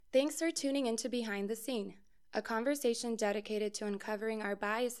Thanks for tuning into Behind the Scene, a conversation dedicated to uncovering our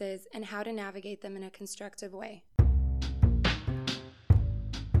biases and how to navigate them in a constructive way.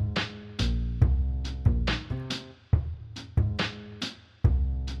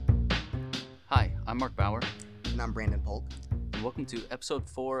 Hi, I'm Mark Bauer, And I'm Brandon Polk. and welcome to episode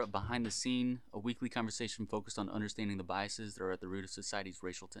 4 of Behind the Scene, a weekly conversation focused on understanding the biases that are at the root of society's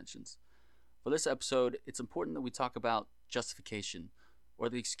racial tensions. For this episode, it's important that we talk about justification, or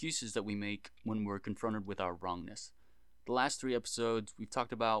the excuses that we make when we're confronted with our wrongness. The last 3 episodes, we've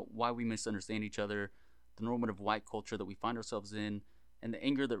talked about why we misunderstand each other, the normative white culture that we find ourselves in, and the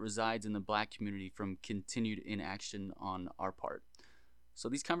anger that resides in the black community from continued inaction on our part. So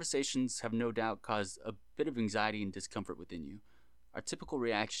these conversations have no doubt caused a bit of anxiety and discomfort within you. Our typical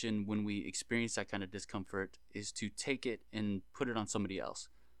reaction when we experience that kind of discomfort is to take it and put it on somebody else.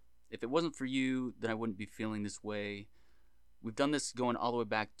 If it wasn't for you, then I wouldn't be feeling this way. We've done this going all the way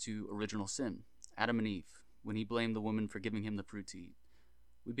back to original sin, Adam and Eve, when he blamed the woman for giving him the fruit to eat.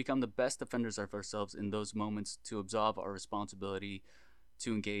 We become the best defenders of ourselves in those moments to absolve our responsibility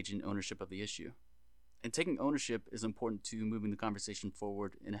to engage in ownership of the issue. And taking ownership is important to moving the conversation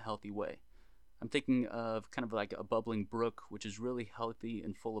forward in a healthy way. I'm thinking of kind of like a bubbling brook, which is really healthy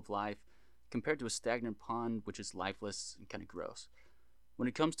and full of life, compared to a stagnant pond, which is lifeless and kind of gross. When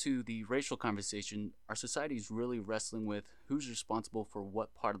it comes to the racial conversation, our society is really wrestling with who's responsible for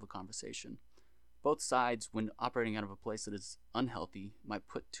what part of the conversation. Both sides, when operating out of a place that is unhealthy, might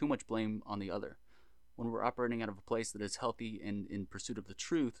put too much blame on the other. When we're operating out of a place that is healthy and in pursuit of the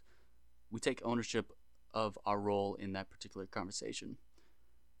truth, we take ownership of our role in that particular conversation.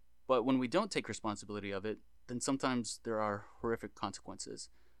 But when we don't take responsibility of it, then sometimes there are horrific consequences.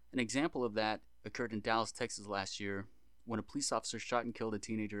 An example of that occurred in Dallas, Texas last year when a police officer shot and killed a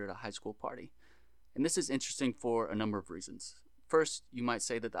teenager at a high school party. And this is interesting for a number of reasons. First, you might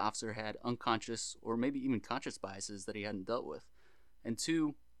say that the officer had unconscious or maybe even conscious biases that he hadn't dealt with. And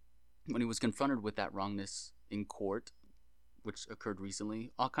two, when he was confronted with that wrongness in court, which occurred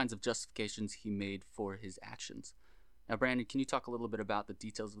recently, all kinds of justifications he made for his actions. Now, Brandon, can you talk a little bit about the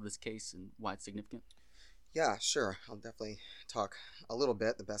details of this case and why it's significant? Yeah, sure. I'll definitely talk a little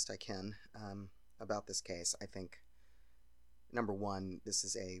bit, the best I can, about this case. I think, number one, this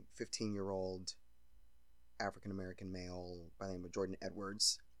is a 15-year-old African-American male by the name of Jordan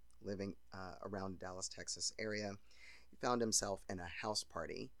Edwards living around Dallas, Texas area. He found himself in a house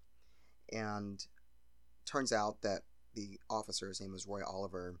party, and turns out that the officer, his name was Roy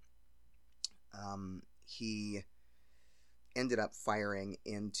Oliver, he ended up firing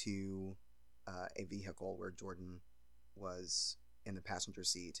into a vehicle where Jordan was in the passenger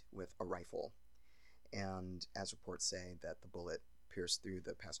seat with a rifle. And as reports say, that the bullet pierced through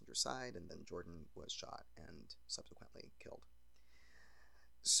the passenger side, and then Jordan was shot and subsequently killed.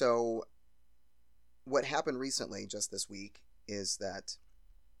 So what happened recently, just last week, is that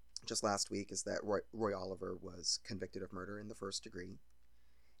Roy Oliver was convicted of murder in the first degree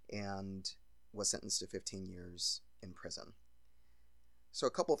and was sentenced to 15 years in prison. So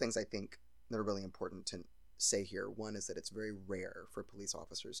a couple of things I think that are really important to say here. One is that it's very rare for police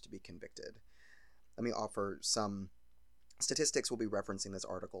officers to be convicted. Let me offer some statistics. We'll be referencing this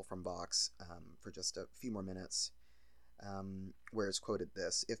article from Vox for just a few more minutes, where it's quoted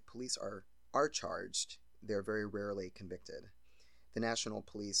this: if police are charged, they're very rarely convicted. The National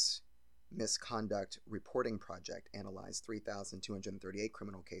Police Misconduct Reporting Project analyzed 3,238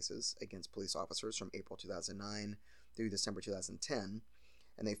 criminal cases against police officers from April 2009 through December 2010,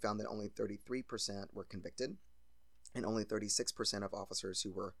 and they found that only 33% were convicted, and only 36% of officers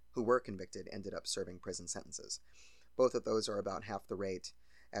who were convicted ended up serving prison sentences. Both of those are about half the rate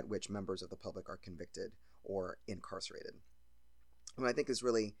at which members of the public are convicted or incarcerated. What I think is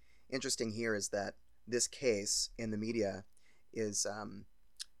really interesting here is that this case in the media is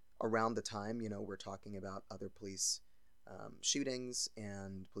around the time, we're talking about other police shootings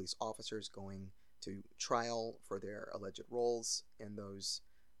and police officers going to trial for their alleged roles in those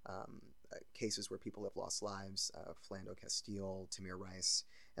cases where people have lost lives, Philando Castile, Tamir Rice,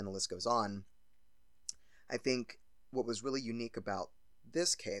 and the list goes on. I think what was really unique about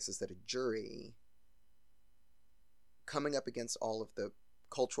this case is that a jury, coming up against all of the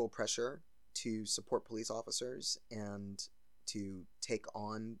cultural pressure to support police officers and to take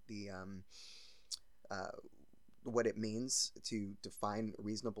on the what it means to define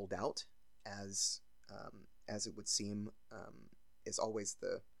reasonable doubt as it would seem is always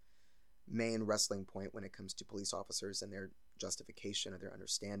the main wrestling point when it comes to police officers and their justification or their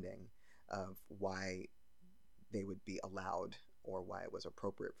understanding of why they would be allowed or why it was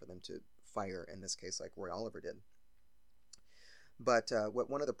appropriate for them to fire, in this case, like Roy Oliver did. But what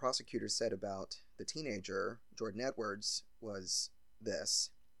one of the prosecutors said about the teenager, Jordan Edwards, was this,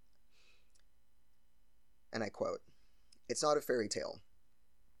 and I quote, "It's not a fairy tale.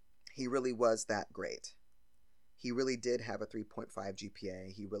 He really was that great. He really did have a 3.5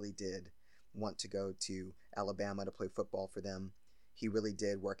 GPA. He really did want to go to Alabama to play football for them. He really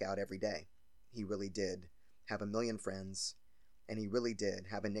did work out every day. He really did have a million friends, and he really did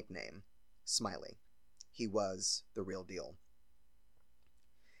have a nickname, Smiley. He was the real deal."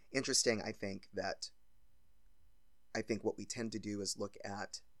 Interesting, I think what we tend to do is look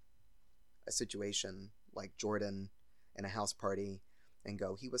at a situation like Jordan in a house party and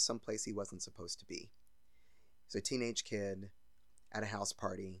go, he was someplace he wasn't supposed to be. He's a teenage kid at a house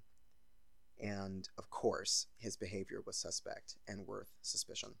party, and of course his behavior was suspect and worth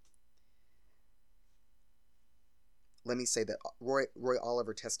suspicion. Let me say that Roy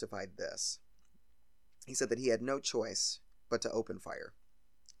Oliver testified this. He said that he had no choice but to open fire.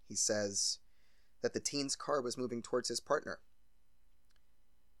 He says that the teen's car was moving towards his partner.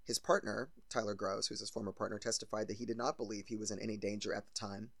 His partner, Tyler Gross, who's his former partner, testified that he did not believe he was in any danger at the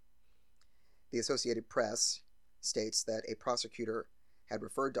time. The Associated Press states that a prosecutor had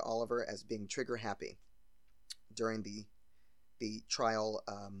referred to Oliver as being trigger happy. During the trial,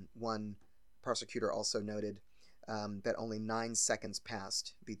 one prosecutor also noted that only 9 seconds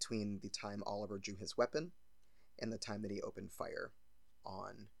passed between the time Oliver drew his weapon and the time that he opened fire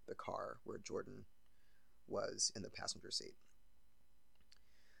on the car where Jordan was in the passenger seat.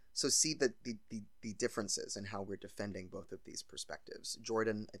 So see the differences in how we're defending both of these perspectives.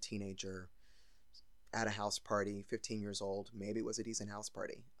 Jordan, a teenager at a house party, 15 years old. Maybe it was a decent house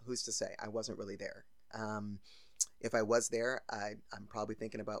party. Who's to say? I wasn't really there. If I was there, I'm probably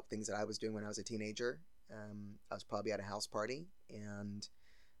thinking about things that I was doing when I was a teenager. I was probably at a house party, and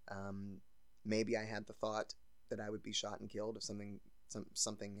maybe I had the thought that I would be shot and killed if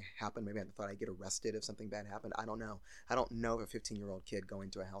something happened. Maybe I thought I'd get arrested if something bad happened. I don't know. I don't know if a 15-year-old kid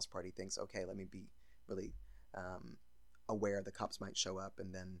going to a house party thinks, okay, let me be really aware the cops might show up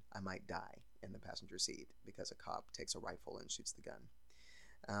and then I might die in the passenger seat because a cop takes a rifle and shoots the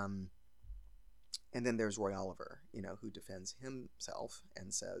gun. And then there's Roy Oliver, who defends himself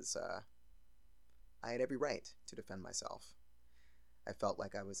and says, I had every right to defend myself. I felt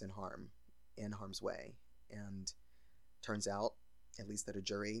like I was in harm's way. And turns out, at least that a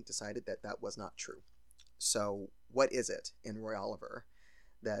jury decided that that was not true. So what is it in Roy Oliver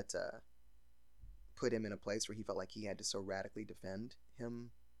that put him in a place where he felt like he had to so radically defend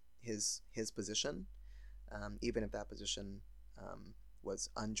his position, even if that position was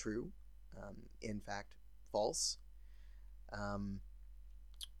untrue, in fact false?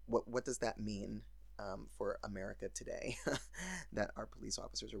 What does that mean for America today, that our police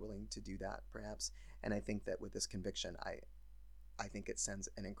officers are willing to do that, perhaps? And I think that with this conviction, I think it sends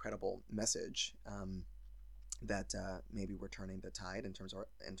an incredible message that maybe we're turning the tide in terms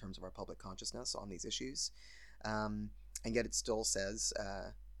of our public consciousness on these issues, and yet it still says,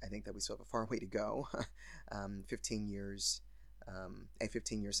 I think that we still have a far way to go. 15 years, a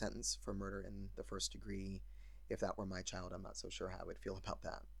 15-year sentence for murder in the first degree. If that were my child, I'm not so sure how I would feel about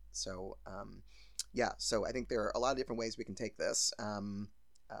that. So, so I think there are a lot of different ways we can take this. I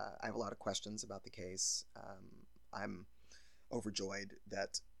have a lot of questions about the case. I'm overjoyed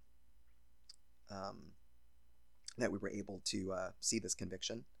that we were able to see this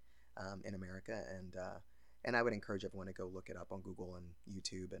conviction in America, and I would encourage everyone to go look it up on Google and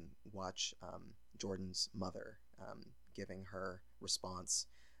YouTube and watch Jordan's mother giving her response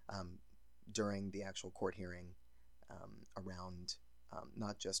during the actual court hearing around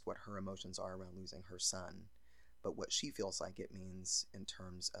not just what her emotions are around losing her son, but what she feels like it means in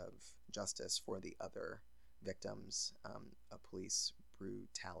terms of justice for the other victims of police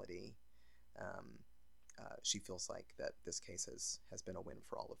brutality. She feels like that this case has been a win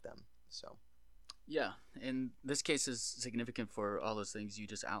for all of them. So, yeah, and this case is significant for all those things you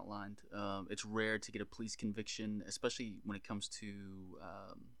just outlined. It's rare to get a police conviction, especially when it comes to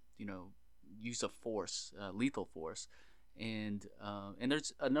use of force, lethal force. And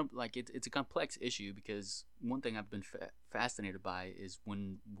there's a number, it's a complex issue, because one thing I've been fascinated by is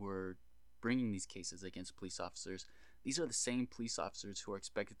when we're bringing these cases against police officers, these are the same police officers who are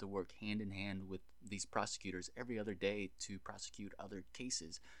expected to work hand in hand with these prosecutors every other day to prosecute other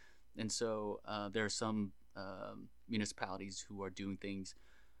cases. And so there are some municipalities who are doing things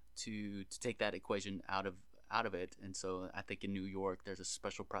to take that equation out of it. And so I think in New York, there's a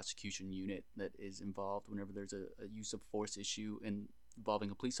special prosecution unit that is involved whenever there's a use of force issue involving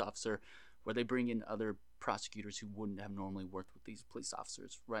a police officer, where they bring in other prosecutors who wouldn't have normally worked with these police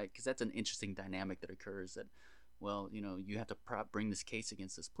officers, right? Because that's an interesting dynamic that occurs, that well, you have to bring this case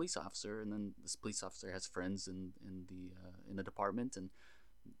against this police officer, and then this police officer has friends in the department, and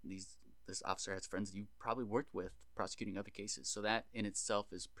this officer has friends that you probably worked with prosecuting other cases. So that in itself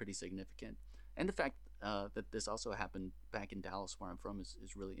is pretty significant. And the fact that this also happened back in Dallas, where I'm from,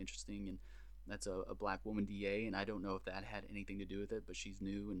 is really interesting. And that's a black woman DA, and I don't know if that had anything to do with it, but she's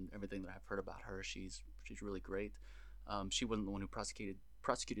new, and everything that I've heard about her, she's really great. She wasn't the one who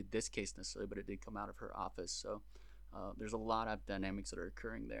prosecuted this case necessarily, but it did come out of her office. So there's a lot of dynamics that are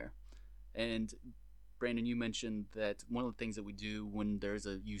occurring there. And Brandon, you mentioned that one of the things that we do when there's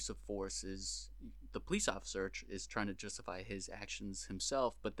a use of force is the police officer is trying to justify his actions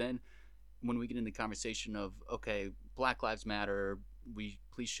himself. But then when we get into the conversation of, okay, Black Lives Matter,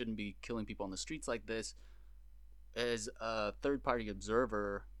 police shouldn't be killing people on the streets like this, as a third-party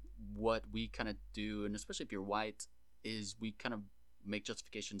observer, what we kind of do, and especially if you're white, is we kind of make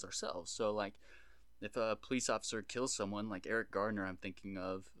justifications ourselves. So, like, if a police officer kills someone, like Eric Gardner, I'm thinking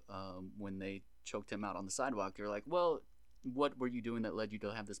of, when they choked him out on the sidewalk, you're like, well, what were you doing that led you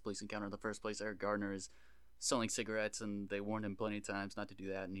to have this police encounter in the first place? Eric Gardner is selling cigarettes, and they warned him plenty of times not to do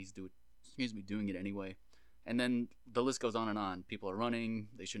that, and he's doing it anyway. And then the list goes on and on. People are running.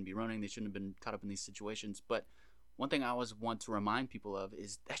 They shouldn't be running. They shouldn't have been caught up in these situations. But one thing I always want to remind people of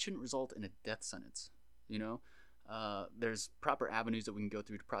is that shouldn't result in a death sentence. There's proper avenues that we can go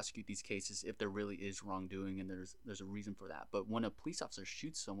through to prosecute these cases if there really is wrongdoing, and there's a reason for that. But when a police officer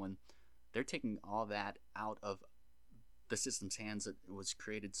shoots someone, they're taking all that out of the system's hands that was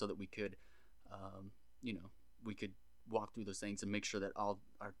created so that we could, we could walk through those things and make sure that all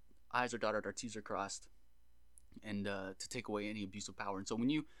our I's are dotted, our T's are crossed, and to take away any abuse of power. And so when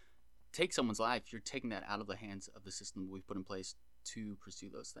you take someone's life, you're taking that out of the hands of the system that we've put in place to pursue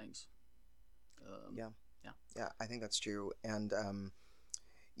those things. Yeah, I think that's true. And,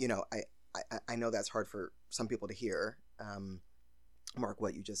 I know that's hard for some people to hear. Mark,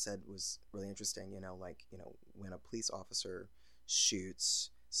 what you just said was really interesting. When a police officer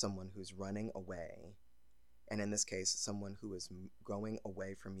shoots someone who's running away, and in this case, someone who is going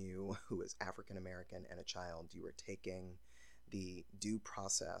away from you, who is African American and a child, you are taking the due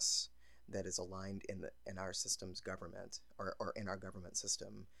process that is aligned in our system's government, or in our government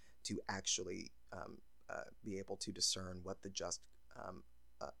system, to actually be able to discern what the just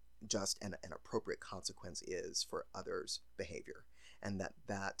and appropriate consequence is for others' behavior, and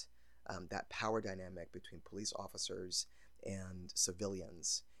that power dynamic between police officers and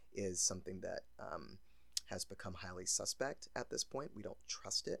civilians is something that has become highly suspect at this point. We don't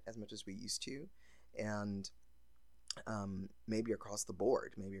trust it as much as we used to, and maybe across the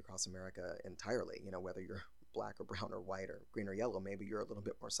board, maybe across America entirely, whether you're black or brown or white or green or yellow, maybe you're a little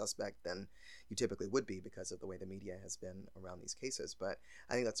bit more suspect than you typically would be because of the way the media has been around these cases. But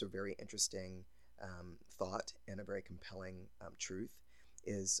I think that's a very interesting thought and a very compelling truth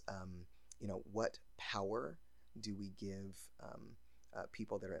is, what power do we give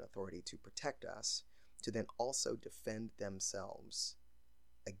people that are in authority to protect us, to then also defend themselves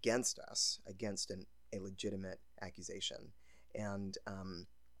against us, against a legitimate accusation. And,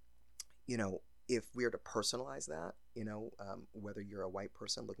 if we are to personalize that, whether you're a white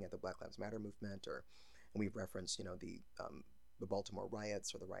person looking at the Black Lives Matter movement, and we've referenced, the Baltimore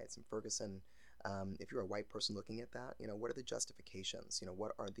riots or the riots in Ferguson, if you're a white person looking at that, what are the justifications?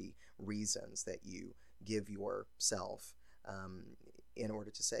 What are the reasons that you give yourself in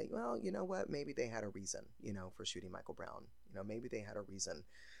order to say, well, you know what, maybe they had a reason, for shooting Michael Brown. Maybe they had a reason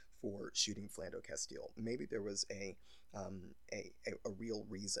for shooting Philando Castile. Maybe there was a real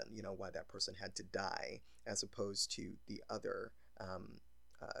reason, why that person had to die, as opposed to the other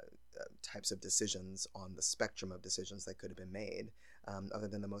types of decisions on the spectrum of decisions that could have been made, other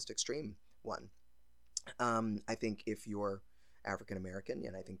than the most extreme one. I think if you're African American,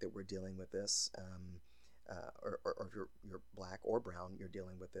 and I think that we're dealing with this, or if you're black or brown, you're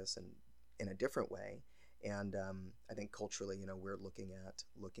dealing with this in a different way. And I think culturally, we're looking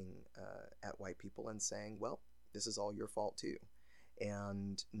at white people and saying, well, this is all your fault too,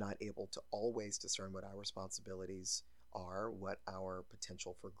 and not able to always discern what our responsibilities are, what our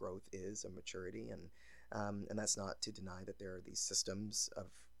potential for growth is, and maturity, and that's not to deny that there are these systems of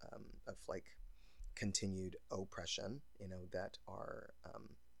like continued oppression, that are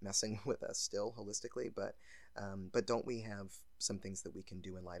messing with us still holistically, but don't we have some things that we can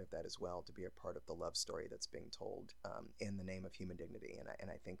do in light of that as well, to be a part of the love story that's being told in the name of human dignity?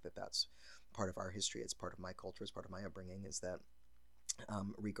 And I think that that's part of our history. It's part of my culture. It's part of my upbringing, is that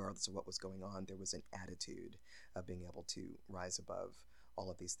regardless of what was going on, there was an attitude of being able to rise above all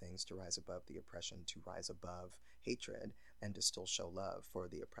of these things, to rise above the oppression, to rise above hatred, and to still show love for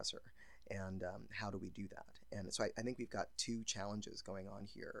the oppressor. And how do we do that? And so I think we've got two challenges going on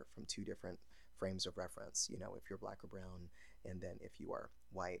here from two different frames of reference. If you're black or brown, and then if you are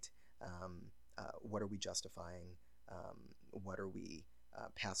white, what are we justifying? What are we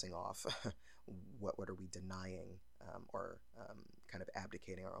passing off? what are we denying, or kind of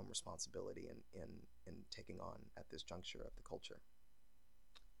abdicating our own responsibility in taking on at this juncture of the culture?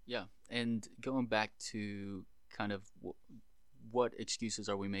 Yeah, and going back to kind of what excuses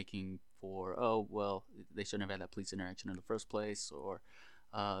are we making for, oh, well, they shouldn't have had that police interaction in the first place, or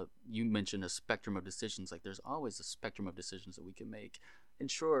you mentioned a spectrum of decisions. Like, there's always a spectrum of decisions that we can make. And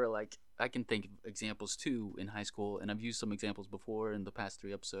sure, like, I can think of examples too in high school, and I've used some examples before in the past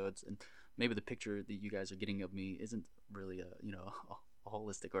 3 episodes, and maybe the picture that you guys are getting of me isn't really a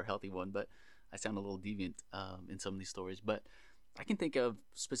holistic or healthy one, but I sound a little deviant in some of these stories. But I can think of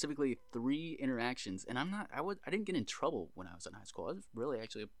specifically 3 interactions, and I didn't get in trouble when I was in high school. I was really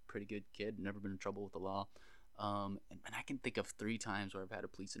actually a pretty good kid, never been in trouble with the law. And I can think of 3 times where I've had a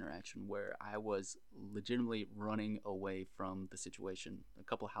police interaction where I was legitimately running away from the situation. A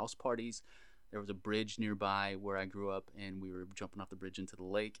couple of house parties. There was a bridge nearby where I grew up, and we were jumping off the bridge into the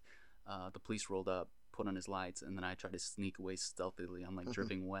lake. The police rolled up, put on his lights, and then I tried to sneak away stealthily. I'm like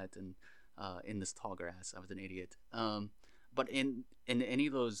dripping wet and in this tall grass. I was an idiot. But in any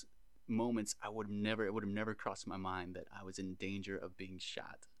of those moments, it would have never crossed my mind that I was in danger of being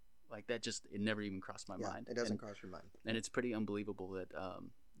shot. Like, that it never even crossed my mind. It doesn't cross your mind. And it's pretty unbelievable that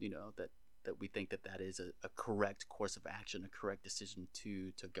that we think that is a correct course of action, a correct decision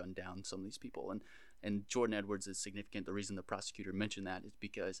to gun down some of these people. And Jordan Edwards is significant. The reason the prosecutor mentioned that is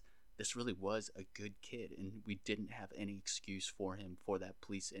because this really was a good kid, and we didn't have any excuse for him for that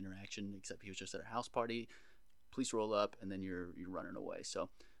police interaction, except he was just at a house party. Police roll up, and then you're running away. So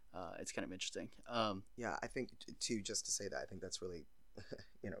it's kind of interesting. Yeah, I think too, just to say that, I think that's really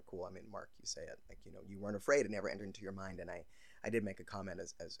cool. I mean, Mark, you say it like, you weren't afraid, it never entered into your mind. And I did make a comment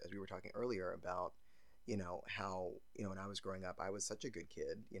as we were talking earlier about, how, when I was growing up, I was such a good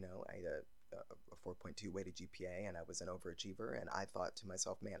kid. I had a 4.2 weighted GPA, and I was an overachiever. And I thought to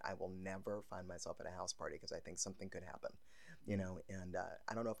myself, man, I will never find myself at a house party because I think something could happen, and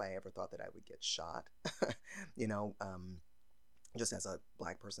I don't know if I ever thought that I would get shot, just as a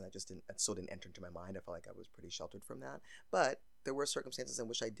black person, that still didn't enter into my mind. I felt like I was pretty sheltered from that. But there were circumstances in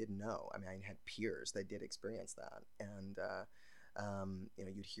which I did know. I mean, I had peers that did experience that. And,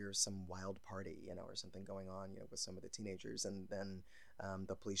 you'd hear some wild party, or something going on, with some of the teenagers. And then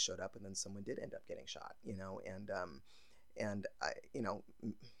the police showed up, and then someone did end up getting shot, and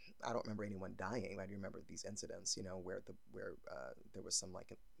I don't remember anyone dying. I do remember these incidents, where there was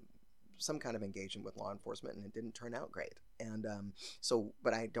some kind of engagement with law enforcement, and it didn't turn out great. And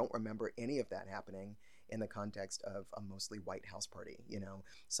but I don't remember any of that happening in the context of a mostly white house party.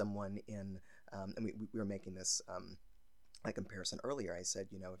 Someone in, and we were making this comparison earlier. I said,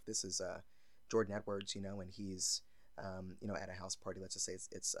 if this is Jordan Edwards, and he's at a house party, let's just say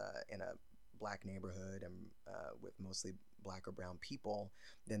it's in a black neighborhood and with mostly black or brown people,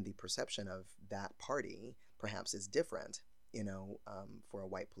 then the perception of that party perhaps is different, for a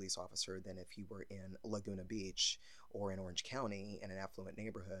white police officer than if he were in Laguna Beach or in Orange County in an affluent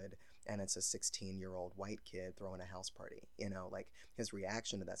neighborhood, and it's a 16-year-old white kid throwing a house party. His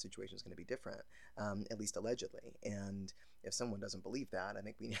reaction to that situation is going to be different, at least allegedly. And if someone doesn't believe that, I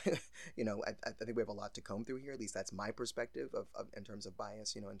think we, I think we have a lot to comb through here. At least that's my perspective of in terms of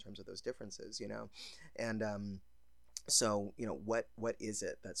bias, in terms of those differences, and so, what is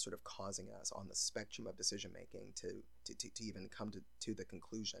it that's sort of causing us on the spectrum of decision making to even come to the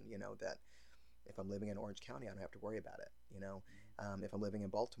conclusion, that if I'm living in Orange County, I don't have to worry about it. If I'm living in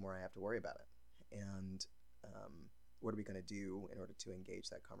Baltimore, I have to worry about it. And what are we going to do in order to engage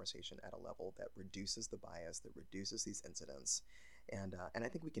that conversation at a level that reduces the bias, that reduces these incidents? And I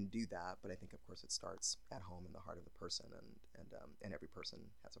think we can do that, but I think, of course, it starts at home in the heart of the person, and every person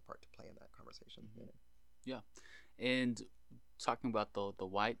has a part to play in that conversation. Yeah. And talking about the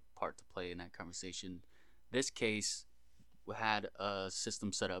white part to play in that conversation, this case had a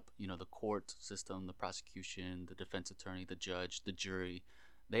system set up, the court system, the prosecution, the defense attorney, the judge, the jury.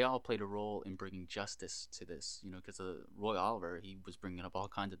 They all played a role in bringing justice to this, because Roy Oliver, he was bringing up all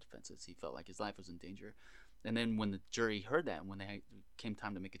kinds of defenses. He felt like his life was in danger. And then when the jury heard that, when they came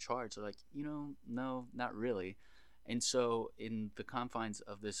time to make a charge, they're like, no, not really. And so in the confines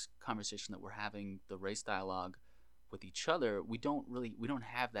of this conversation that we're having, the race dialogue with each other, we don't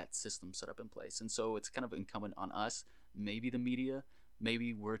have that system set up in place. And so it's kind of incumbent on us, maybe the media,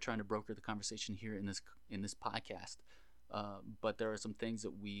 maybe we're trying to broker the conversation here in this podcast But there are some things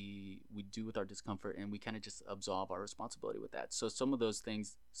that we do with our discomfort, and we kind of just absolve our responsibility with that. So some of those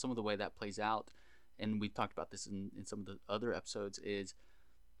things, some of the way that plays out, and we've talked about this in some of the other episodes, is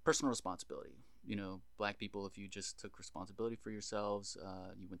personal responsibility. Black people, if you just took responsibility for yourselves,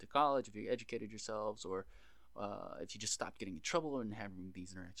 you went to college, if you educated yourselves, or if you just stopped getting in trouble and having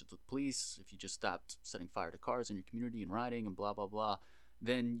these interactions with police, if you just stopped setting fire to cars in your community and rioting and blah blah blah,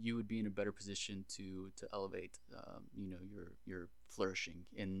 then you would be in a better position to elevate, your flourishing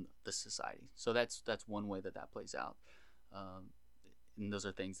in the society. So that's one way that plays out, and those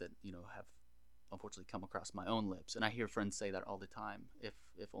are things that have unfortunately come across my own lips, and I hear friends say that all the time.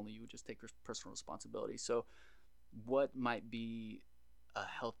 If only you would just take personal responsibility. So, what might be a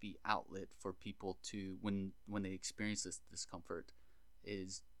healthy outlet for people to when they experience this discomfort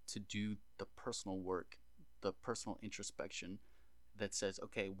is to do the personal work, the personal introspection that says,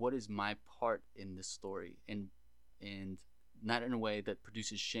 okay, what is my part in this story, and not in a way that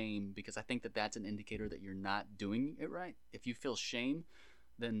produces shame, because I think that that's an indicator that you're not doing it right. If you feel shame,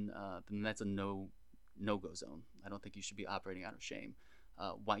 then that's a no-go zone. I don't think you should be operating out of shame.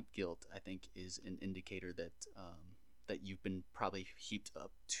 White guilt, I think, is an indicator that that you've been probably heaped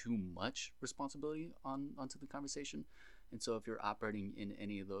up too much responsibility onto the conversation. And so if you're operating in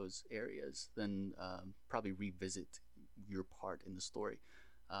any of those areas, then probably revisit your part in the story,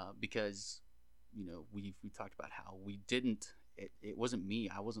 because we talked about how we didn't. It wasn't me.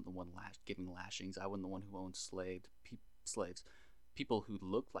 I wasn't the one giving lashings. I wasn't the one who owned slaves. People who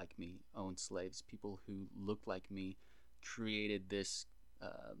looked like me owned slaves. People who looked like me created this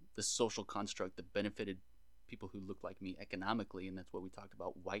social construct that benefited people who looked like me economically, and that's what we talked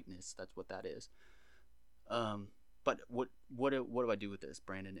about. Whiteness. That's what that is. But what do I do with this,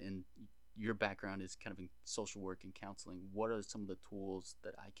 Brandon? And your background is kind of in social work and counseling. What are some of the tools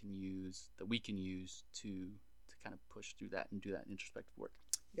that we can use to kind of push through that and do that introspective work?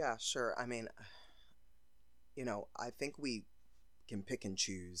 Yeah, sure. I mean, I think we can pick and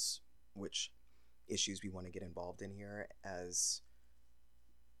choose which issues we want to get involved in here as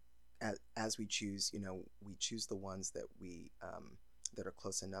we choose. We choose the ones that we that are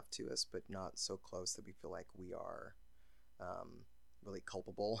close enough to us, but not so close that we feel like we are really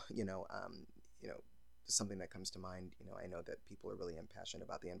culpable. Something that comes to mind. I know that people are really impassioned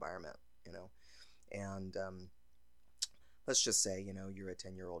about the environment. And let's just say, you're a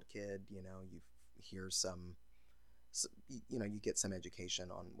 10-year-old kid. You hear you get some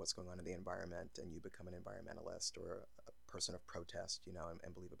education on what's going on in the environment, and you become an environmentalist or a person of protest,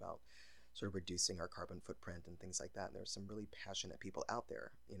 and believe about sort of reducing our carbon footprint and things like that. And there's some really passionate people out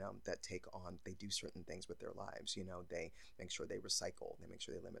there, that they do certain things with their lives. They make sure they recycle, they make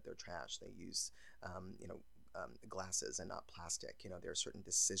sure they limit their trash, they use, glasses and not plastic. There are certain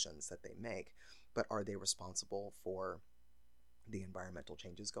decisions that they make, but are they responsible for the environmental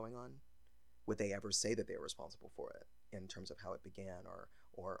changes going on? Would they ever say that they are responsible for it in terms of how it began, or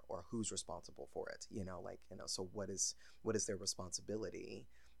who's responsible for it? So what is their responsibility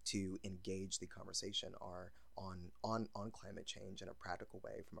to engage the conversation on climate change in a practical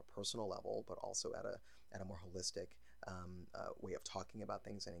way, from a personal level, but also at a more holistic way of talking about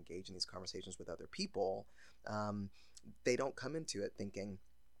things and engaging these conversations with other people. They don't come into it thinking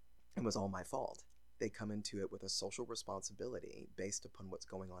it was all my fault. They come into it with a social responsibility based upon what's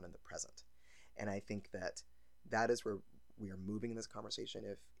going on in the present. And I think that is where we are moving in this conversation.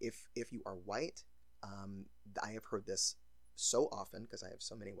 If you are white, I have heard this so often because I have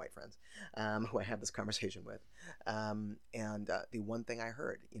so many white friends who I have this conversation with, and the one thing I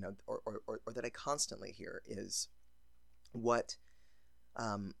heard, or that I constantly hear is, what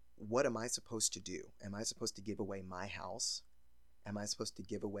am I supposed to do? Am I supposed to give away my house? Am I supposed to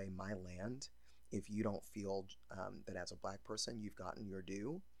give away my land if you don't feel that as a Black person you've gotten your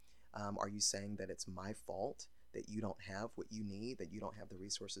due? Are you saying that it's my fault that you don't have what you need, that you don't have the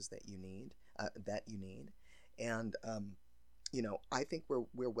resources that you need? And I think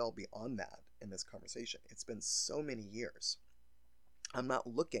we're well beyond that in this conversation. It's been so many years. I'm not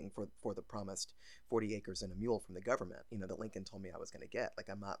looking for the promised 40 acres and a mule from the government, that Lincoln told me I was going to get.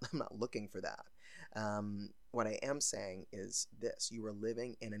 I'm not looking for that. What I am saying is this: you are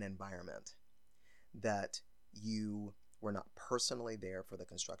living in an environment that you were not personally there for the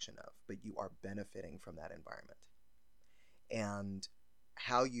construction of, but you are benefiting from that environment. And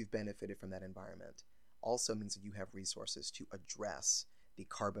how you've benefited from that environment also means that you have resources to address the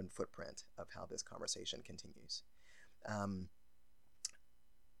carbon footprint of how this conversation continues.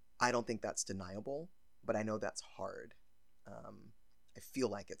 I don't think that's deniable, but I know that's hard. I feel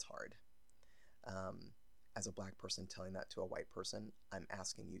like it's hard. As a Black person telling that to a white person, I'm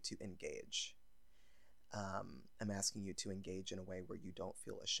asking you to engage. I'm asking you to engage in a way where you don't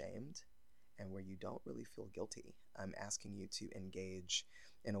feel ashamed and where you don't really feel guilty. I'm asking you to engage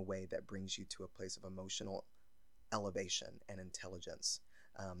in a way that brings you to a place of emotional elevation and intelligence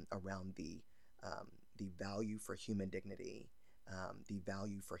around the value for human dignity, the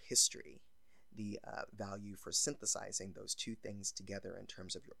value for history, the value for synthesizing those two things together in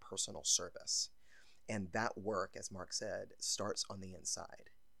terms of your personal service. And that work, as Mark said, starts on the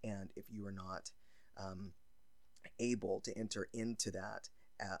inside. And if you are not able to enter into that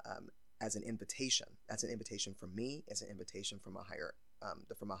as an invitation, that's an invitation from me, as an invitation from a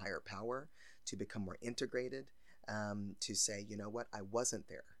higher power to become more integrated, to say, you know what, I wasn't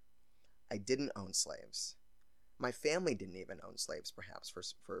there. I didn't own slaves. My family didn't even own slaves, perhaps,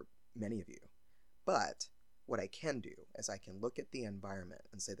 for many of you. But what I can do is I can look at the environment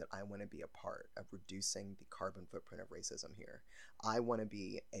and say that I want to be a part of reducing the carbon footprint of racism here. I want to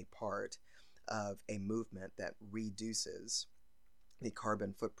be a part of a movement that reduces the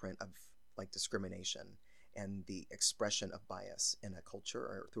carbon footprint of discrimination and the expression of bias in a culture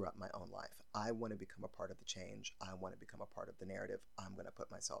or throughout my own life. I want to become a part of the change. I want to become a part of the narrative. I'm going to put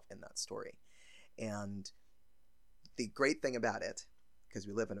myself in that story. And the great thing about it, because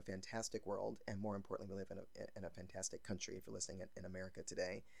we live in a fantastic world, and more importantly, we live in a fantastic country, if you're listening in America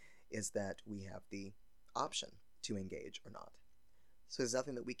today, is that we have the option to engage or not. So there's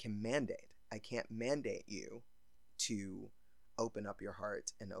nothing that we can mandate. I can't mandate you to open up your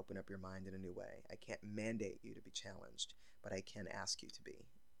heart and open up your mind in a new way. I can't mandate you to be challenged, but I can ask you to be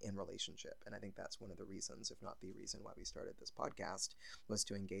in relationship. And I think that's one of the reasons, if not the reason, why we started this podcast, was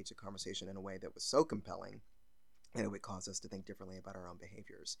to engage the conversation in a way that was so compelling and it would cause us to think differently about our own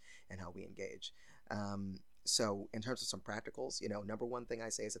behaviors and how we engage. So in terms of some practicals, number one thing I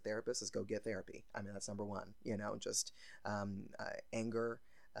say as a therapist is go get therapy. I mean, that's number one, just anger,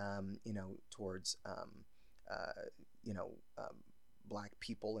 towards, Black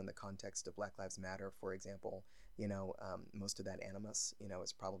people in the context of Black Lives Matter, for example. Most of that animus,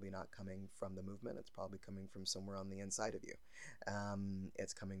 is probably not coming from the movement. It's probably coming from somewhere on the inside of you.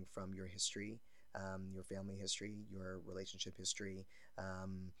 It's coming from your history, your family history, your relationship history.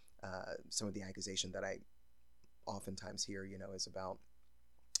 Some of the accusation that I oftentimes hear, is about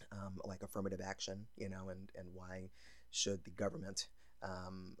affirmative action, and why should the government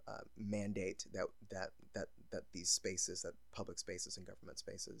mandate that these spaces, that public spaces and government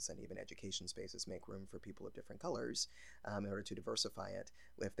spaces and even education spaces make room for people of different colors in order to diversify it.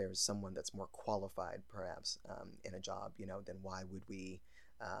 If there's someone that's more qualified, perhaps, in a job, then why would we,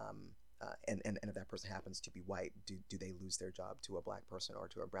 and if that person happens to be white, do they lose their job to a Black person or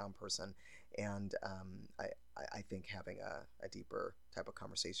to a brown person? And I think having a deeper type of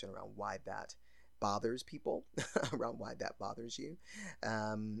conversation around why that bothers people, around why that bothers you,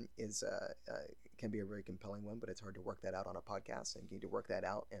 is can be a very compelling one, but it's hard to work that out on a podcast, and you need to work that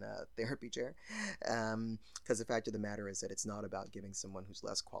out in a therapy chair. Because the fact of the matter is that it's not about giving someone who's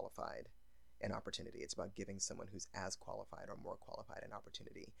less qualified an opportunity. It's about giving someone who's as qualified or more qualified an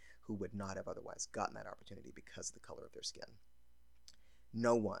opportunity who would not have otherwise gotten that opportunity because of the color of their skin.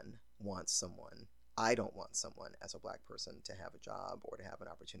 No one wants someone, I don't want someone as a Black person to have a job or to have an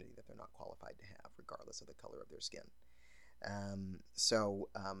opportunity that they're not qualified to have, regardless of the color of their skin.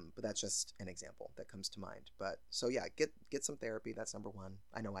 But that's just an example that comes to mind. But so yeah, get some therapy. That's number one.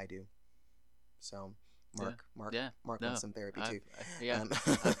 I know I do. So Mark wants some therapy too.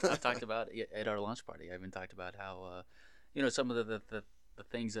 I've talked about it at our launch party. I even talked about how, some of the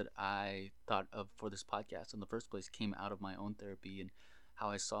things that I thought of for this podcast in the first place came out of my own therapy, and how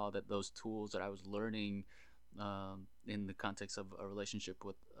I saw that those tools that I was learning in the context of a relationship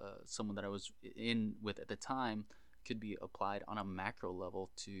with someone that I was in with at the time could be applied on a macro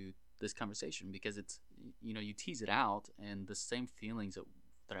level to this conversation, because it's, you tease it out, and the same feelings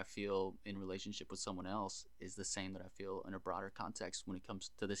that I feel in relationship with someone else is the same that I feel in a broader context when it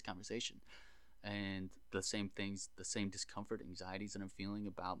comes to this conversation. And the same things, the same discomfort, anxieties that I'm feeling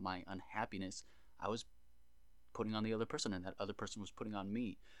about my unhappiness, I was putting on the other person, and that other person was putting on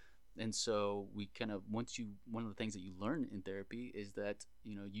me. And so we kind of, one of the things that you learn in therapy is that,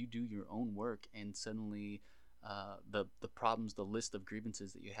 you do your own work, and suddenly the problems, the list of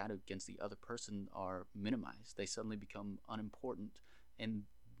grievances that you had against the other person are minimized. They suddenly become unimportant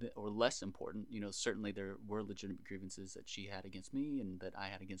or less important. Certainly there were legitimate grievances that she had against me and that I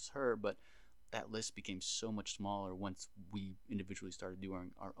had against her, but that list became so much smaller once we individually started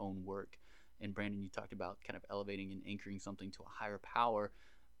doing our own work. And Brandon, you talked about kind of elevating and anchoring something to a higher power.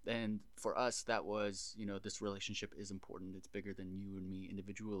 And for us, that was, this relationship is important. It's bigger than you and me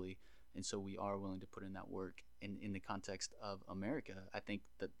individually. And so we are willing to put in that work. And in the context of America, I think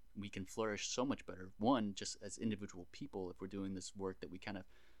that we can flourish so much better. One, just as individual people, if we're doing this work that we kind of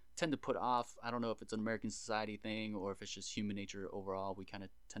tend to put off. I don't know if it's an American society thing or if it's just human nature overall. We kind of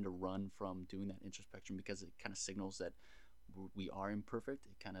tend to run from doing that introspection because it kind of signals that we are imperfect.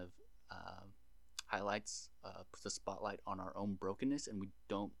 It kind of highlights, puts a spotlight on our own brokenness, and we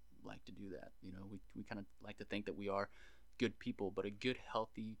don't like to do that. You know, we kind of like to think that we are good people, but a good,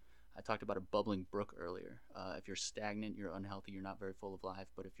 healthy, I talked about a bubbling brook earlier. If you're stagnant, you're unhealthy, you're not very full of life.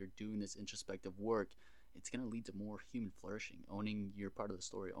 But if you're doing this introspective work, it's going to lead to more human flourishing. Owning your part of the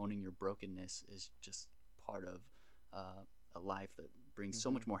story, owning your brokenness is just part of a life that brings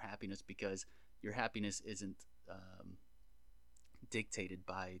so much more happiness, because your happiness isn't dictated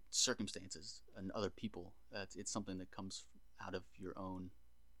by circumstances and other people. It's something that comes out of your own,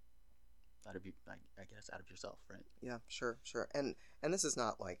 out of you, I guess, out of yourself, right? Yeah, sure. And this is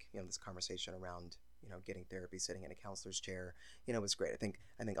not like, this conversation around, getting therapy, sitting in a counselor's chair, is great. I think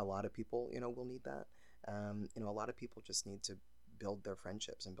a lot of people, will need that. A lot of people just need to build their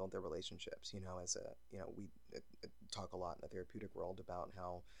friendships and build their relationships. We talk a lot in the therapeutic world about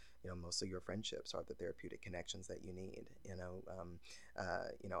how, most of your friendships are the therapeutic connections that you need.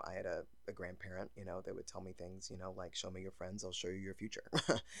 I had a grandparent, that would tell me things, like, show me your friends, I'll show you your future,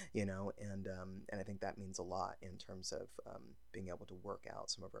 and I think that means a lot in terms of being able to work out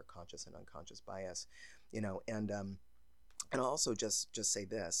some of our conscious and unconscious bias, and I'll also just say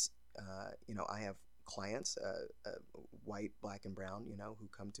this, I have clients, white, black, and brown, who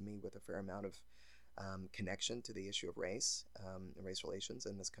come to me with a fair amount of connection to the issue of race and race relations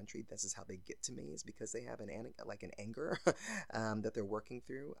in this country. This is how they get to me, is because they have an anger that they're working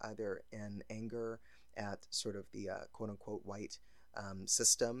through, either an anger at sort of the quote-unquote white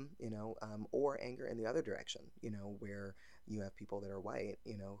system, or anger in the other direction, where you have people that are white,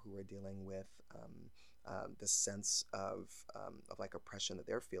 who are dealing with this sense of like oppression that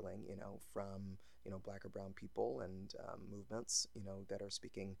they're feeling, from black or brown people and movements, that are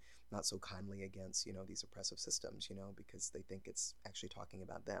speaking not so kindly against, these oppressive systems, because they think it's actually talking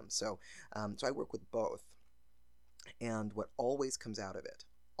about them. So I work with both, and what always comes out of it,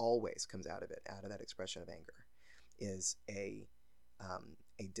 out of that expression of anger, is a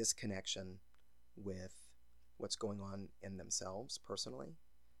disconnection with what's going on in themselves personally,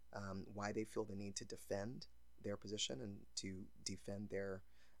 why they feel the need to defend their position and to defend their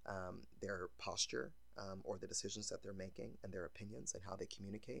posture, or the decisions that they're making and their opinions and how they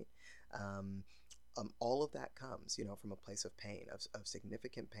communicate. All of that comes, from a place of pain, of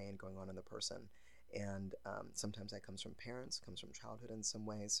significant pain going on in the person. And sometimes that comes from parents, comes from childhood in some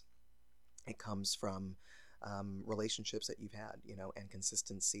ways. It comes from relationships that you've had, and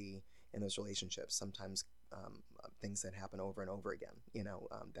consistency in those relationships. Sometimes things that happen over and over again,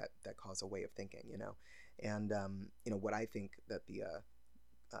 that cause a way of thinking, and what I think that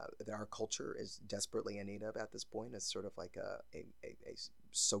that our culture is desperately in need of at this point is sort of like a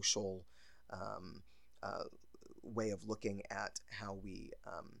social way of looking at how we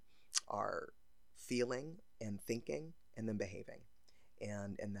are feeling and thinking and then behaving,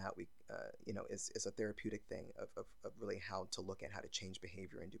 and that we is a therapeutic thing of really how to look at how to change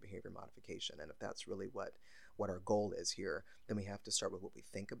behavior and do behavior modification. And if that's really what our goal is here, then we have to start with what we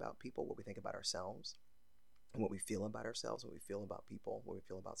think about people, what we think about ourselves, and what we feel about ourselves, what we feel about people, what we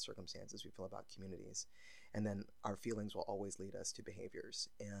feel about circumstances, we feel about communities. And then our feelings will always lead us to behaviors.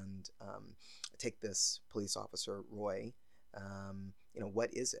 And take this police officer, Roy,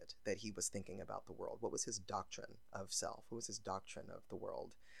 what is it that he was thinking about the world? What was his doctrine of self? What was his doctrine of the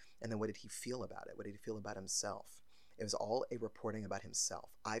world? And then what did he feel about it? What did he feel about himself? It was all a reporting about himself.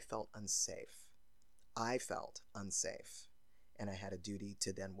 I felt unsafe. And I had a duty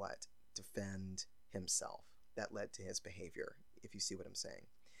to then what? Defend himself. That led to his behavior, if you see what I'm saying.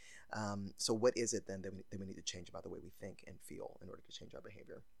 So what is it then that we need to change about the way we think and feel in order to change our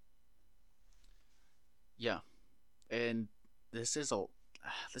behavior? Yeah. And this is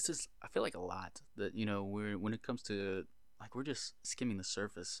I feel like a lot that, when it comes to, like, we're just skimming the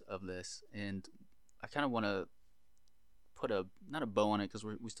surface of this, and I kind of want to put not a bow on it, because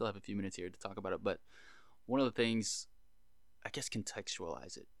we still have a few minutes here to talk about it, but one of the things, I guess,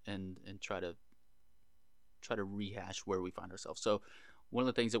 contextualize it and try to rehash where we find ourselves. So one of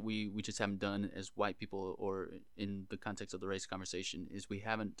the things that we just haven't done as white people, or in the context of the race conversation, is we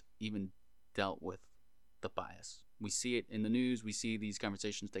haven't even dealt with the bias. We see it in the news, we see these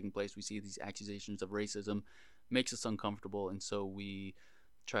conversations taking place, we see these accusations of racism, makes us uncomfortable, and so we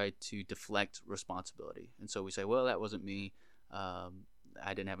try to deflect responsibility. And so we say, well, that wasn't me, I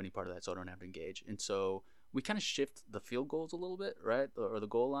didn't have any part of that, so I don't have to engage. And so we kind of shift the field goals a little bit, right, or the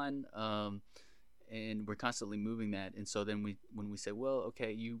goal line, and we're constantly moving that. And so then when we say, well,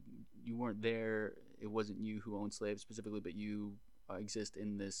 okay, you you weren't there. It wasn't you who owned slaves specifically, but you exist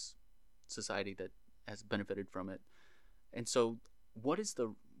in this society that has benefited from it. And so, what is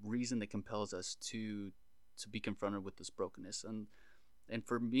the reason that compels us to be confronted with this brokenness? And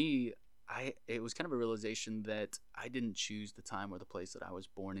for me, it was kind of a realization that I didn't choose the time or the place that I was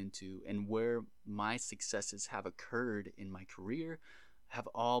born into, and where my successes have occurred in my career have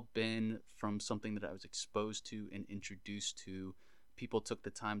all been from something that I was exposed to and introduced to. People took the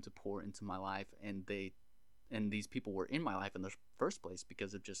time to pour into my life, and these people were in my life in the first place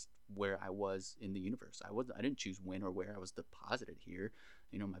because of just where I was in the universe. I didn't choose when or where I was deposited here.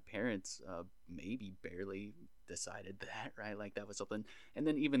 My parents maybe barely decided that, right? Like that was something, and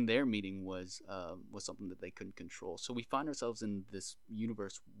then even their meeting was something that they couldn't control. So we find ourselves in this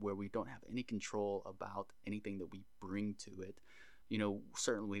universe where we don't have any control about anything that we bring to it.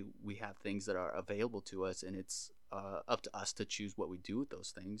 Certainly we have things that are available to us, and it's up to us to choose what we do with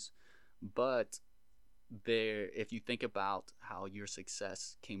those things. But if you think about how your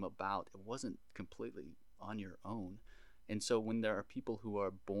success came about, it wasn't completely on your own. And so when there are people who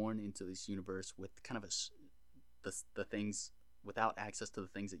are born into this universe with kind of the things, without access to the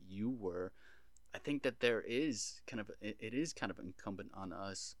things that you were, I think that it is kind of incumbent on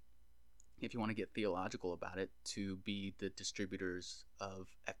us, if you want to get theological about it, to be the distributors of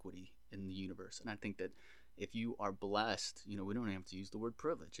equity in the universe. And I think that if you are blessed, we don't have to use the word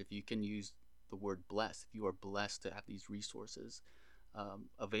privilege. If you can use the word blessed, if you are blessed to have these resources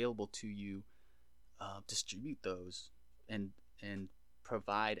available to you, distribute those and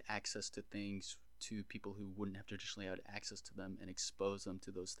provide access to things to people who wouldn't have traditionally had access to them, and expose them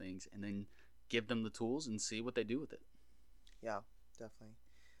to those things, and then give them the tools and see what they do with it. Yeah, definitely.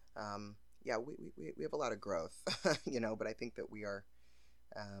 Yeah, we have a lot of growth, but I think that we are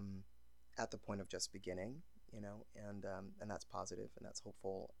at the point of just beginning, and that's positive and that's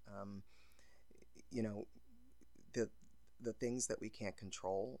hopeful. The things that we can't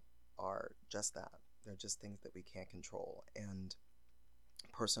control are just that. They're just things that we can't control. And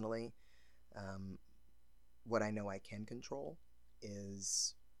personally, what I know I can control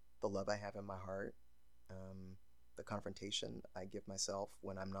is the love I have in my heart, the confrontation I give myself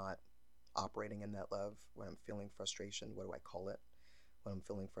when I'm not operating in that love, when I'm feeling frustration. What do I call it? When I'm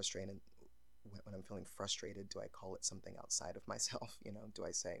feeling frustrated, do I call it something outside of myself? Do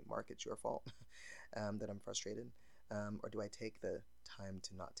I say, Mark, it's your fault that I'm frustrated? Or do I take the time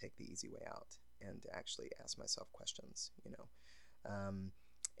to not take the easy way out and to actually ask myself questions,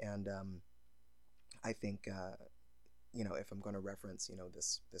 I think, if I'm going to reference,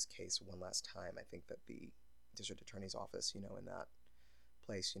 this case one last time, I think that the district attorney's office, in that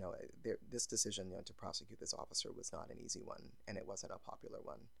place, this decision, to prosecute this officer was not an easy one, and it wasn't a popular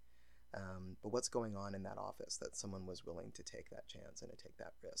one. But what's going on in that office that someone was willing to take that chance and to take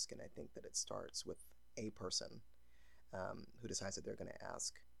that risk? And I think that it starts with a person who decides that they're going to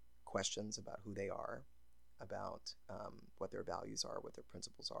ask questions about who they are, about what their values are, what their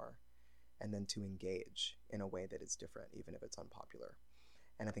principles are, and then to engage in a way that is different, even if it's unpopular.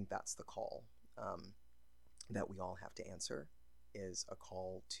 And I think that's the call that we all have to answer, is a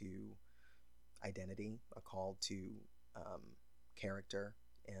call to identity, a call to character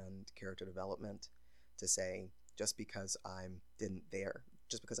and character development, to say, just because I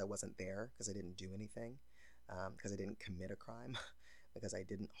wasn't there, because I didn't do anything, because I didn't commit a crime, because I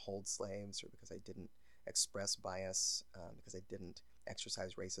didn't hold slaves, or because I didn't express bias, because I didn't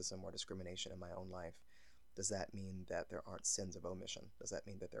exercise racism or discrimination in my own life, does that mean that there aren't sins of omission? Does that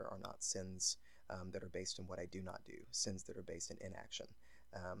mean that there are not sins that are based in what I do not do, sins that are based in inaction?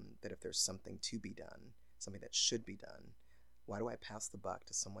 That if there's something to be done, something that should be done, why do I pass the buck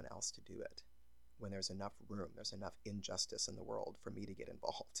to someone else to do it, when there's enough room, there's enough injustice in the world for me to get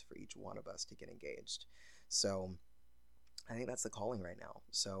involved, for each one of us to get engaged? So I think that's the calling right now.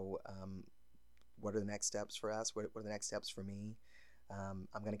 So what are the next steps for us? What are the next steps for me? I'm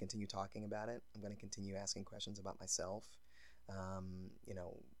going to continue talking about it. I'm going to continue asking questions about myself.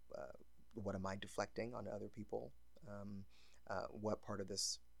 What am I deflecting on other people? What part of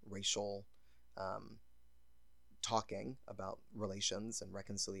this racial talking about relations and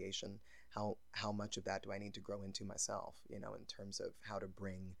reconciliation, how much of that do I need to grow into myself, in terms of how to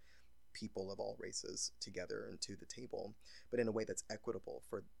bring people of all races together and to the table, but in a way that's equitable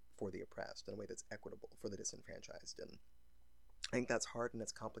for the oppressed, in a way that's equitable for the disenfranchised. And I think that's hard and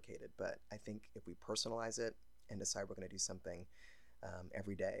it's complicated, but I think if we personalize it and decide we're going to do something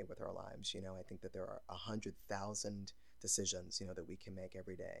every day with our lives, I think that there are 100,000 decisions, that we can make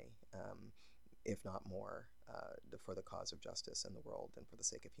every day, if not more, for the cause of justice in the world and for the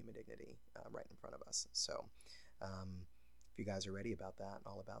sake of human dignity right in front of us. So if you guys are ready about that and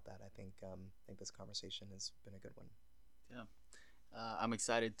all about that, I think this conversation has been a good one. Yeah. I'm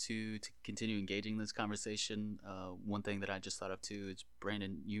excited to continue engaging this conversation. One thing that I just thought of too is,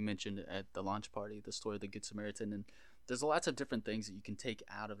 Brandon, you mentioned at the launch party the story of the Good Samaritan, and there's lots of different things that you can take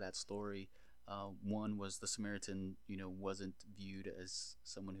out of that story. One was the Samaritan, wasn't viewed as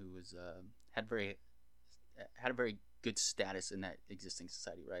someone who was had a very good status in that existing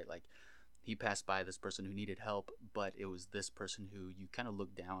society, right? Like, he passed by this person who needed help, but it was this person who you kind of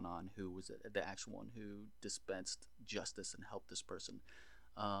looked down on, who was the actual one who dispensed justice and helped this person.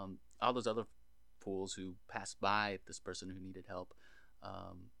 All those other fools who passed by this person who needed help,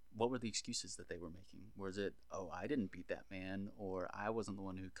 what were the excuses that they were making? Was it, oh, I didn't beat that man, or I wasn't the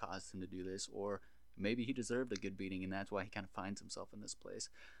one who caused him to do this, or maybe he deserved a good beating and that's why he kind of finds himself in this place?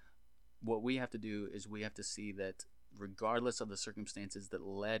 What we have to do is we have to see that regardless of the circumstances that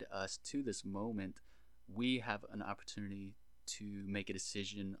led us to this moment, we have an opportunity to make a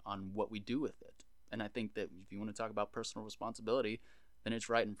decision on what we do with it. And I think that if you want to talk about personal responsibility, then it's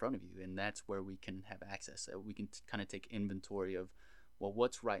right in front of you, and that's where we can have access. We can kind of take inventory of, well,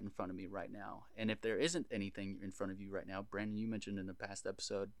 what's right in front of me right now? And if there isn't anything in front of you right now, Brandon, you mentioned in the past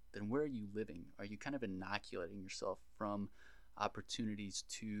episode, then where are you living? Are you kind of inoculating yourself from opportunities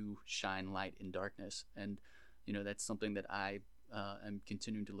to shine light in darkness? And that's something that I am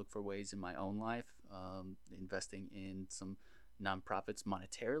continuing to look for ways in my own life, investing in some nonprofits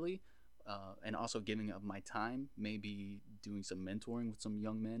monetarily, and also giving of my time, maybe doing some mentoring with some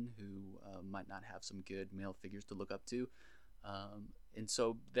young men who might not have some good male figures to look up to. And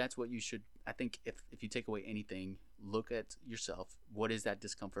so that's what you should, I think, if you take away anything, look at yourself. What is that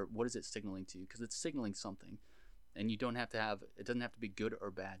discomfort? What is it signaling to you? Because it's signaling something. And it doesn't have to be good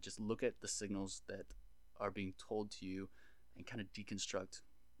or bad. Just look at the signals that are being told to you and kind of deconstruct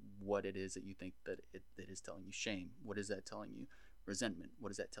what it is that you think that it is telling you. Shame, what is that telling you? Resentment,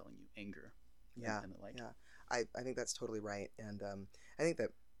 what is that telling you? Anger. Yeah, and the like. Yeah. I think that's totally right. And I think that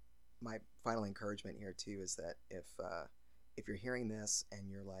my final encouragement here too is that if you're hearing this and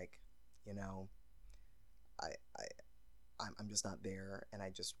you're like, I'm just not there, and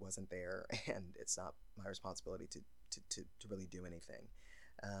I just wasn't there, and it's not my responsibility to really do anything.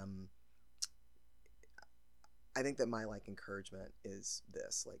 I think that my encouragement is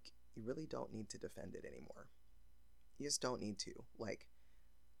this: you really don't need to defend it anymore. You just don't need to.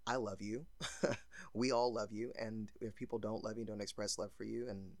 I love you. We all love you, and if people don't love you, don't express love for you,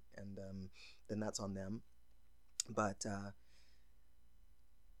 and then that's on them. But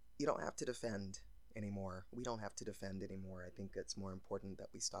you don't have to defend anymore. We don't have to defend anymore. I think it's more important that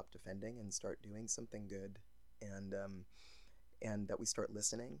we stop defending and start doing something good, and that we start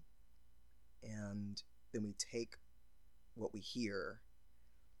listening, and then we take what we hear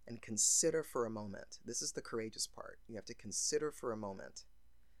and consider for a moment. This is the courageous part. You have to consider for a moment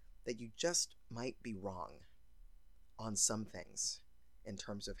that you just might be wrong on some things in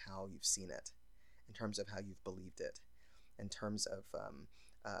terms of how you've seen it, in terms of how you've believed it, in terms of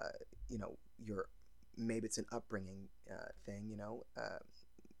your, maybe it's an upbringing thing,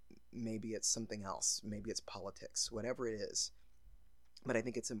 maybe it's something else, maybe it's politics, whatever it is. But I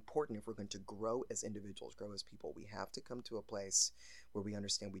think it's important, if we're going to grow as individuals, grow as people, we have to come to a place where we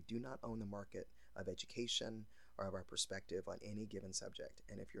understand we do not own the market of education or of our perspective on any given subject.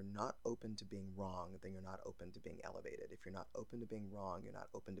 And if you're not open to being wrong, then you're not open to being elevated. If you're not open to being wrong, you're not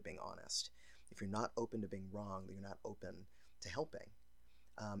open to being honest. If you're not open to being wrong, then you're not open to helping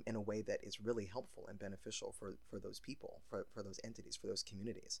in a way that is really helpful and beneficial for those people, for those entities, for those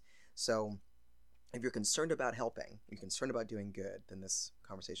communities. So if you're concerned about helping, you're concerned about doing good, then this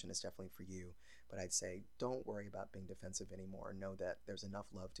conversation is definitely for you. But I'd say don't worry about being defensive anymore. Know that there's enough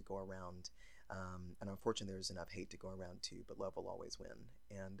love to go around. And unfortunately, there's enough hate to go around too, but love will always win.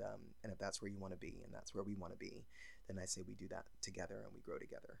 And if that's where you want to be, and that's where we want to be, then I say we do that together and we grow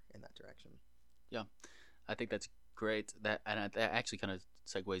together in that direction. Yeah, I think that's great. That actually kind of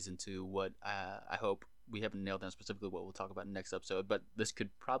segues into what I hope, we haven't nailed down specifically what we'll talk about in the next episode, but this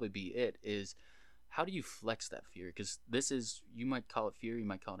could probably be it, is how do you flex that fear? Because this is, you might call it fear, you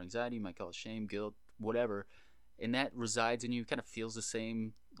might call it anxiety, you might call it shame, guilt, whatever, and that resides in you, kind of feels the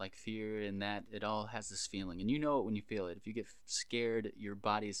same like fear, and that it all has this feeling, and you know it when you feel it. If you get scared, your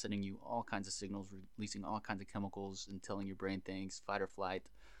body is sending you all kinds of signals, releasing all kinds of chemicals and telling your brain things, fight or flight.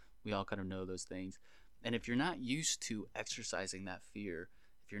 We all kind of know those things. And if you're not used to exercising that fear,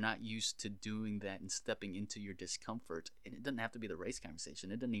 if you're not used to doing that and stepping into your discomfort, and it doesn't have to be the race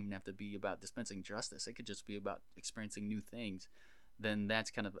conversation, it doesn't even have to be about dispensing justice, it could just be about experiencing new things, then that's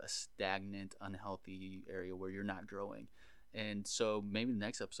kind of a stagnant, unhealthy area where you're not growing. And so maybe the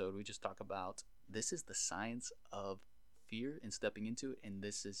next episode we just talk about, this is the science of fear and stepping into it, and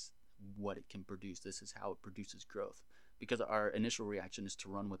this is what it can produce. This is how it produces growth. Because our initial reaction is to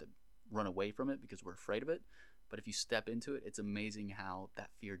run away from it because we're afraid of it. But if you step into it, it's amazing how that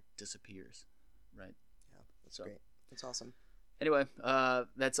fear disappears, right? Yeah, that's great. That's awesome. Anyway,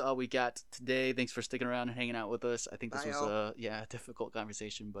 that's all we got today. Thanks for sticking around and hanging out with us. I think this was a difficult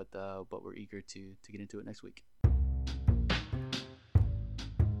conversation, but we're eager to get into it next week.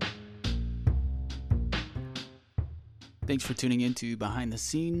 Thanks for tuning in to Behind the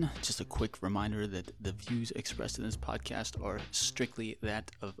Scene. Just a quick reminder that the views expressed in this podcast are strictly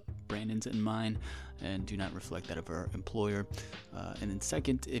that of Brandon's and mine and do not reflect that of our employer. And then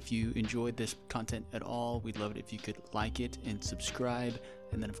second, if you enjoyed this content at all, we'd love it if you could like it and subscribe.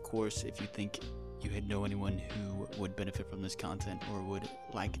 And then, of course, if you think you know anyone who would benefit from this content or would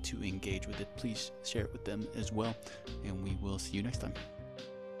like to engage with it, please share it with them as well. And we will see you next time.